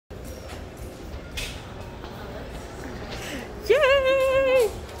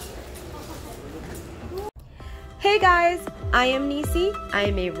Hey guys, I am Nisi. I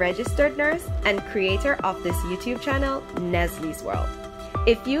am a registered nurse and creator of this YouTube channel, Neslie's World.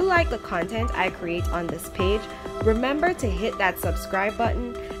 If you like the content I create on this page, remember to hit that subscribe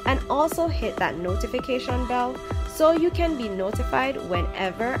button and also hit that notification bell so you can be notified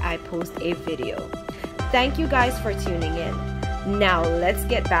whenever I post a video. Thank you guys for tuning in. Now let's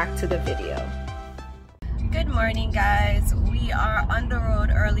get back to the video. Good morning guys. We are on the road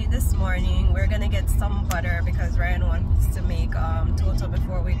early this morning. We're gonna get some butter because Ryan wants to make total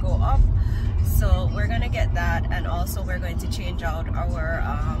before we go up. So we're gonna get that, and also we're going to change out our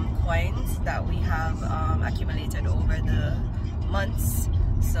coins that we have accumulated over the months.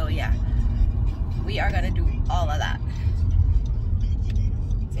 So yeah, we are gonna do all of that.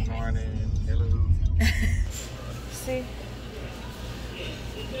 Good morning. Hello. See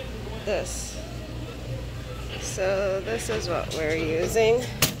this. So this is what we're using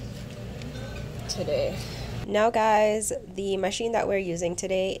today. Now guys, the machine that we're using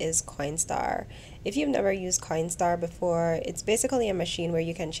today is Coinstar. If you've never used Coinstar before, it's basically a machine where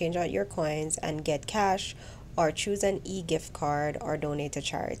you can change out your coins and get cash or choose an e-gift card or donate to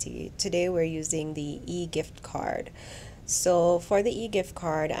charity. Today we're using the e-gift card. So for the e-gift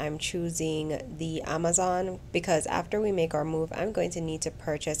card, I'm choosing the Amazon because after we make our move, I'm going to need to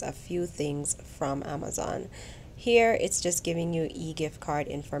purchase a few things from Amazon. Here, it's just giving you e-gift card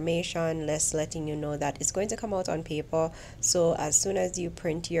information, less letting you know that it's going to come out on paper. So as soon as you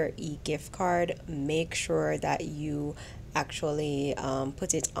print your e-gift card, make sure that you actually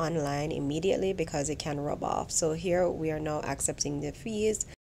put it online immediately because it can rub off. So here we are now accepting the fees.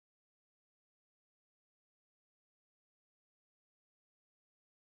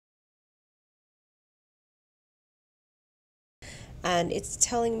 And it's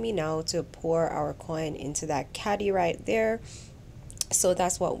telling me now to pour our coin into that caddy right there. So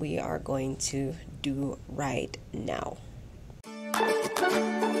that's what we are going to do right now.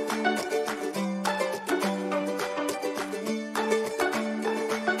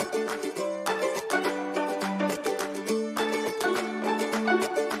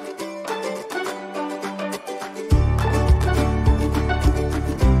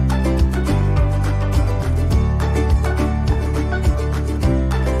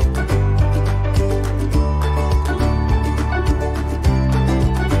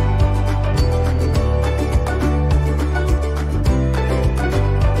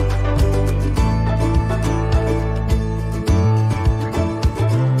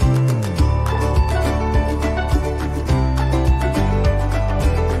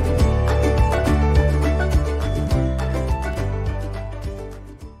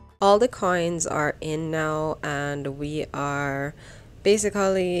 All the coins are in now, and we are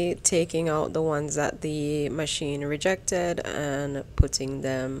basically taking out the ones that the machine rejected and putting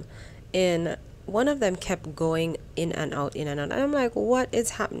them in. One of them kept going in and out, and I'm like, what is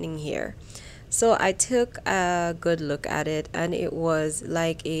happening here? So I took a good look at it, and it was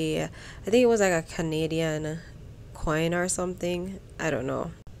like I think it was like a Canadian coin or something. I don't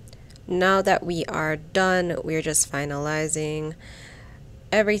know. Now that we are done, we're just finalizing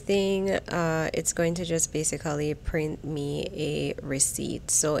everything. It's going to just basically print me a receipt.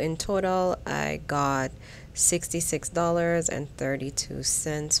 So in total I got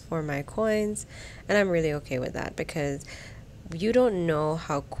 $66.32 for my coins, and I'm really okay with that because you don't know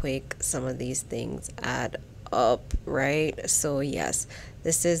how quick some of these things add up, right? So yes,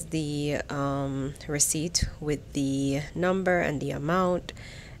 this is the receipt with the number and the amount,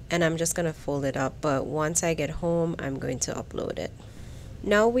 and I'm just gonna fold it up, but once I get home I'm going to upload it.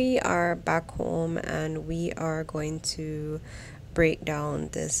 Now we are back home, and we are going to break down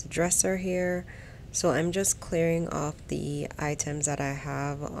this dresser here. So I'm just clearing off the items that I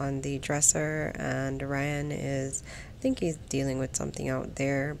have on the dresser, and Ryan is, I think he's dealing with something out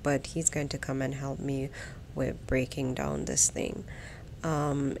there, but he's going to come and help me with breaking down this thing.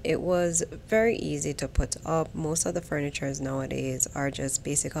 It was very easy to put up. Most of the furnitures nowadays are just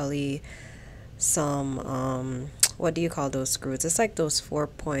basically some what do you call those screws? It's like those 4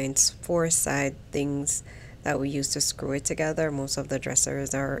 points, 4 side things that we use to screw it together. Most of the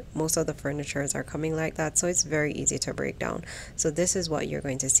furnitures are coming like that, so it's very easy to break down. So this is what you're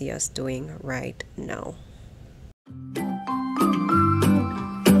going to see us doing right now.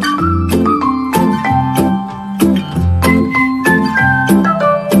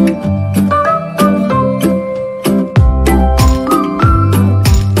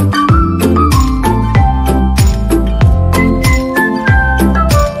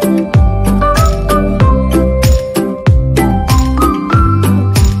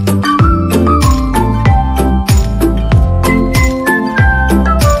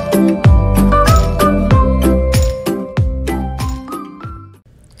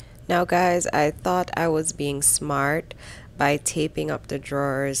 guys, I thought I was being smart by taping up the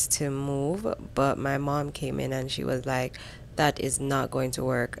drawers to move, but my mom came in and she was like, that is not going to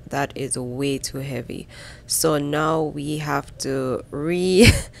work. That is way too heavy. So now we have to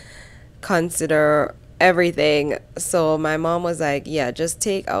reconsider everything. So my mom was like, yeah, just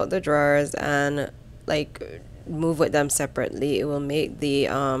take out the drawers and like move with them separately. It will make the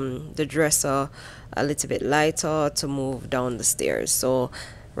dresser a little bit lighter to move down the stairs. So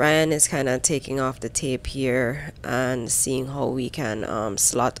Ryan is kind of taking off the tape here and seeing how we can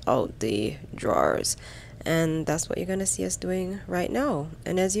slot out the drawers. And that's what you're gonna see us doing right now.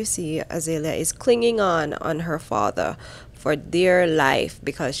 And as you see, Azaelia is clinging on her father for dear life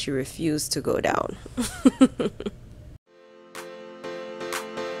because she refused to go down.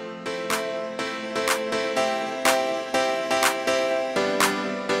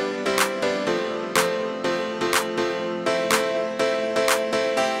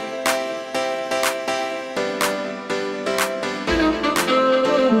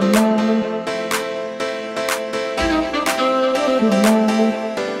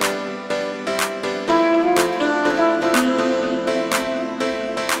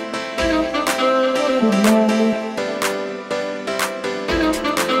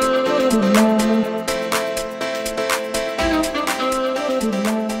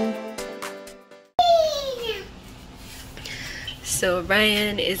 So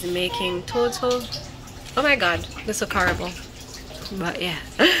Ryan is making total, oh my god, this looks horrible, but yeah,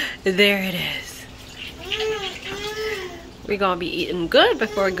 there it is. We're gonna be eating good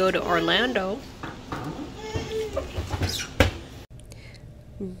before we go to Orlando.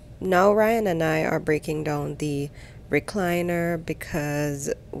 Now Ryan and I are breaking down the recliner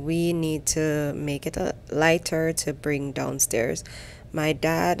because we need to make it lighter to bring downstairs. My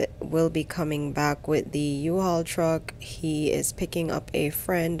dad will be coming back with the U-Haul truck. He is picking up a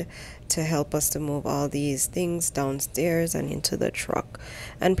friend to help us to move all these things downstairs and into the truck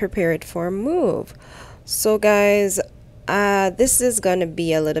and prepare it for a move. So guys, this is gonna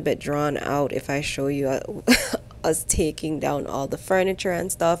be a little bit drawn out if I show you us taking down all the furniture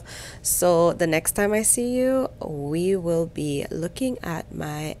and stuff. So the next time I see you, we will be looking at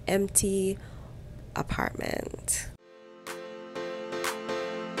my empty apartment.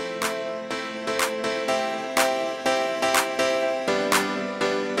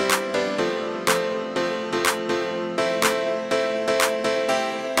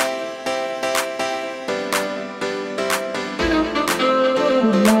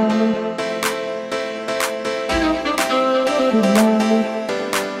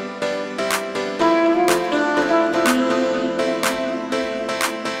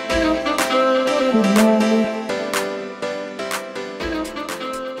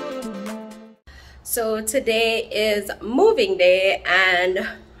 So today is moving day and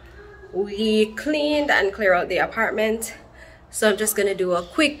we cleaned and cleared out the apartment. So I'm just gonna do a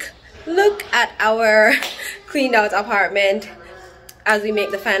quick look at our cleaned out apartment as we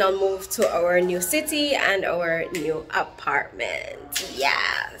make the final move to our new city and our new apartment.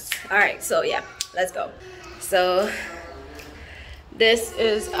 Yes. All right, so yeah, let's go. So this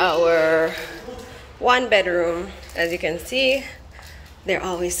is our one bedroom. As you can see, they're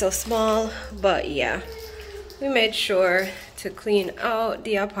always so small, but yeah, we made sure to clean out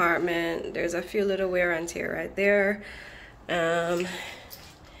the apartment. There's a few little wear and tear right there. There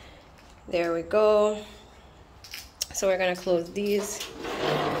we go. So we're gonna close these.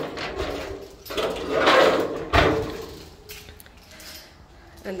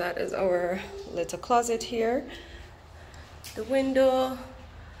 And that is our little closet here. The window.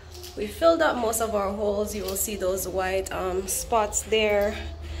 We filled up most of our holes. You will see those white spots there.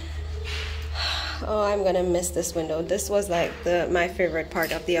 Oh, I'm gonna miss this window. This was like my favorite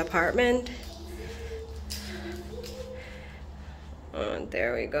part of the apartment.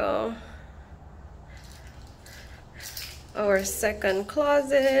 There we go. Our second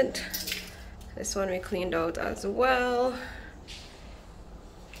closet. This one we cleaned out as well.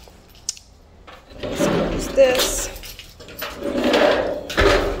 Let's close this.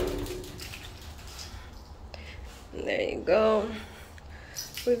 There you go.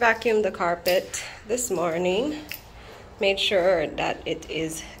 We vacuumed the carpet this morning. Made sure that it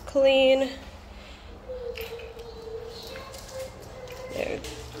is clean. There.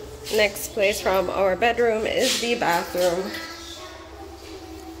 Next place from our bedroom is the bathroom.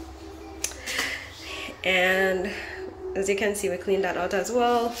 And as you can see, we cleaned that out as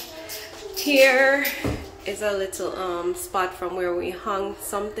well. Here is a little spot from where we hung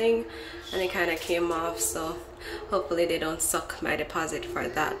something and it kind of came off, so hopefully they don't suck my deposit for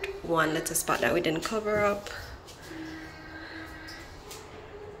that one little spot that we didn't cover up.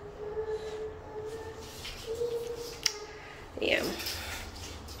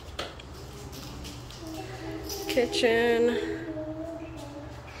 Kitchen.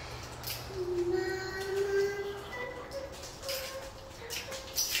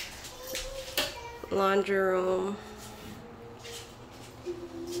 Laundry room.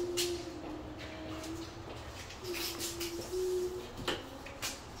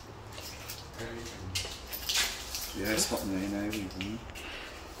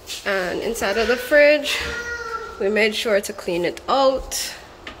 And inside of the fridge, we made sure to clean it out.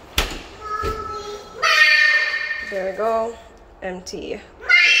 There we go. Empty.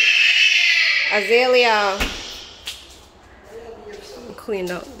 Azaelia.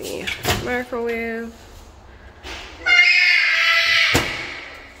 Cleaned out the microwave.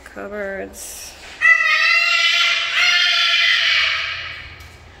 Cupboards.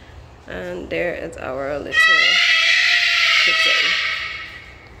 And there is our little kitchen.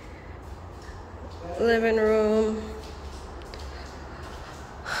 Living room.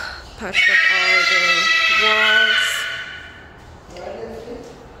 Patched up all the walls.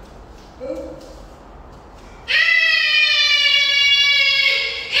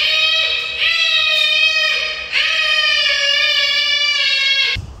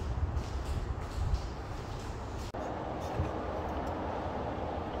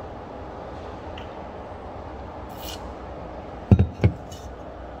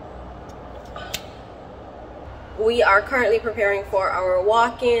 We are currently preparing for our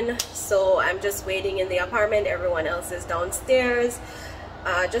walk-in, so I'm just waiting in the apartment. Everyone else is downstairs,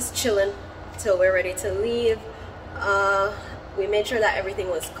 just chilling till we're ready to leave. We made sure that everything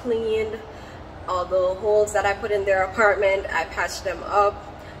was cleaned. All the holes that I put in their apartment, I patched them up,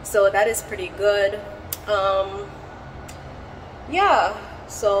 so that is pretty good. Yeah,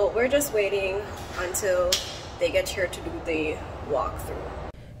 so we're just waiting until they get here to do the walkthrough.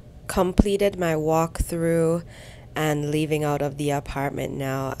 Completed my walkthrough and leaving out of the apartment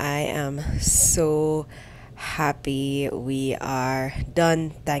now. I am so happy we are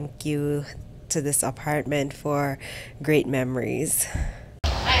done. Thank you to this apartment for great memories.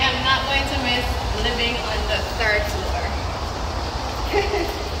 I am not going to miss living on the 3rd floor.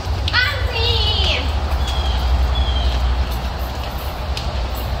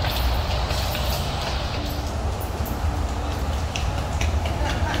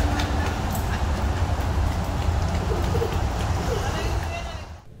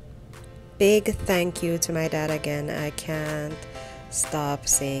 Big thank you to my dad again. I can't stop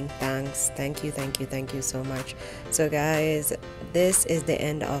saying thanks. Thank you so much. So guys, this is the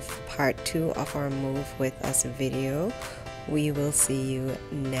end of part 2 of our Move With Us video. We will see you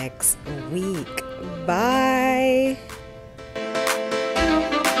next week. Bye.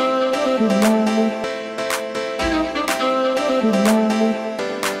 Good night.